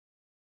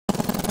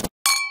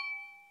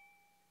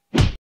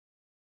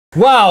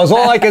Wow, is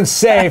all I can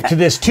say to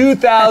this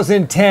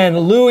 2010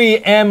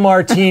 Luey M.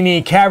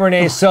 Martini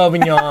Cabernet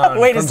Sauvignon.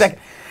 Wait a second.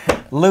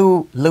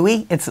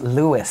 Luey? It's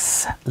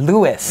Lewis.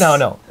 Lewis.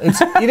 No.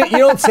 You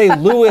don't say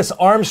Louis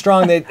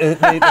Armstrong,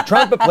 the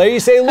trumpet player. You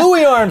say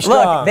Louis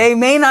Armstrong. Look, they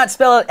may not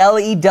spell it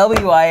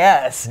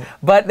L-E-W-I-S,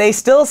 but they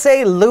still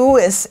say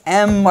Lewis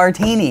M.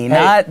 Martini. Hey,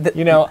 I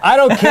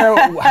don't care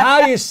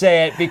how you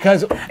say it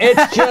because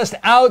it's just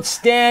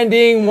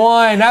outstanding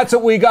wine. That's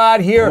what we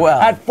got here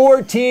at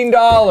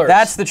 $14.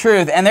 That's the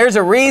truth. And there's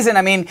a reason.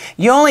 I mean,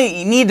 you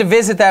only need to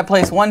visit that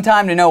place one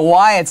time to know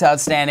why it's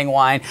outstanding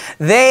wine.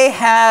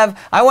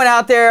 I went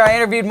out there, I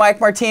interviewed Mike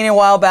Martini a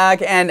while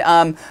back,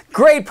 and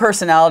great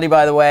personality,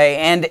 by the way,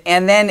 and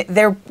then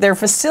their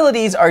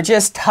facilities are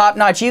just top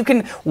notch. You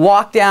can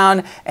walk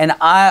down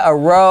a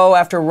row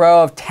after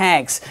row of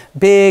tanks,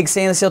 big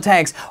stainless steel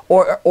tanks,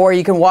 or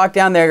you can walk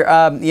down their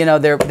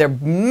their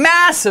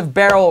massive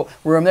barrel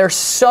room. There's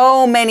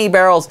so many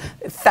barrels,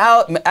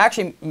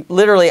 actually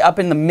literally up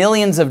in the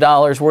millions of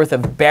dollars worth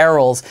of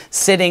barrels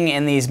sitting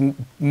in these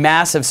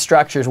massive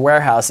structures,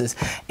 warehouses,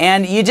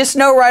 and you just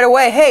know right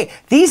away, hey,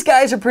 these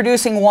guys are producing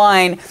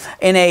wine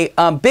in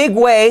a big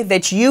way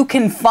that you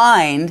can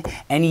find,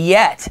 and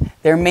yet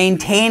they're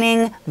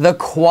maintaining the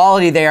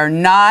quality. They are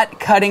not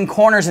cutting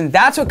corners, and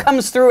that's what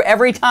comes through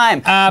every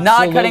time.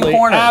 Absolutely. Not cutting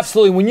corners.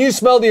 Absolutely. When you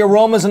smell the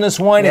aromas in this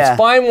wine, it's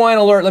fine wine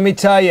alert. Let me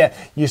tell you,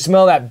 you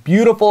smell that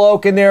beautiful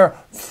oak in there,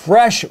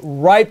 fresh,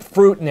 ripe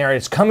fruit in there.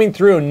 It's coming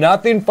through.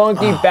 Nothing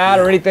funky, bad,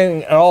 or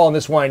anything at all in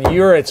this wine.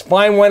 It's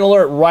fine wine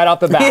alert right off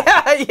the bat.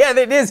 Yeah,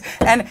 it is.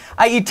 And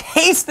you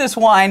taste this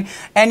wine,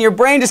 and your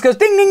brain just goes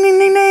ding, ding, ding,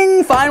 ding,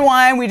 ding. Fine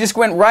wine. We just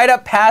went right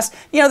up past.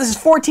 This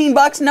is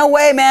 $14. No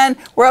way, man.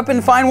 We're up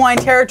in fine wine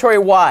territory.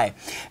 Why?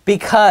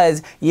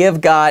 Because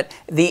you've got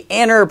the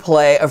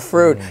interplay of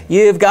fruit.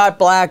 You've got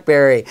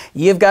blackberry.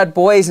 You've got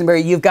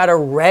boysenberry. You've got a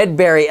red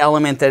berry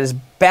element that is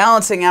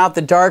balancing out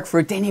the dark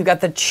fruit. Then you've got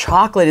the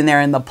chocolate in there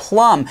and the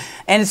plum.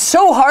 And it's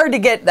so hard to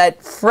get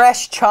that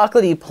fresh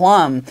chocolatey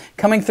plum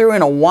coming through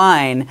in a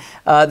wine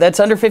that's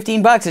under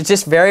 $15. It's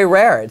just very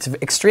rare. It's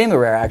extremely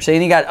rare, actually.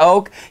 And you got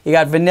oak, you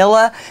got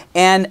vanilla,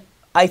 and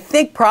I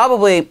think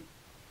probably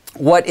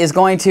what is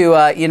going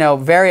to,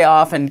 very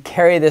often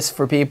carry this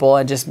for people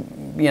and just,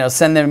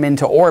 send them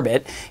into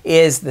orbit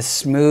is the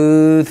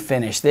smooth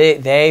finish.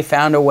 They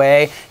found a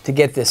way to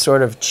get this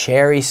sort of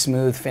cherry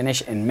smooth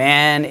finish, and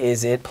man,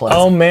 is it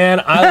pleasant. Oh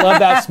man, I love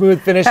that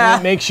smooth finish,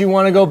 and it makes you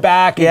want to go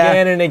back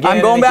again and again.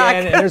 I'm going back.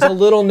 And there's a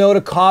little note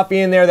of coffee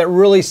in there that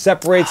really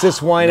separates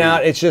this wine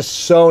out. It's just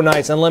so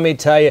nice. And let me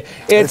tell you,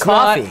 it's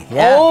not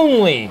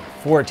only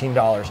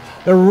 $14.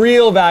 The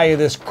real value of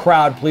this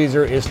crowd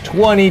pleaser is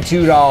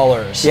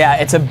 $22. Yeah,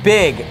 it's a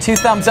big 2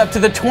 thumbs up to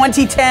the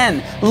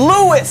 2010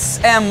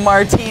 Louis M.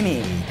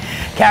 Martini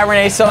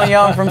Cabernet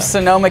Sauvignon from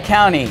Sonoma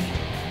County.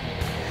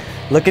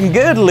 Looking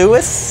good,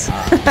 Louis.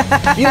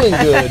 Feeling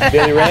good,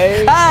 Billy Ray.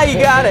 You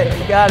got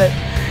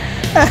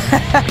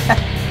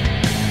it.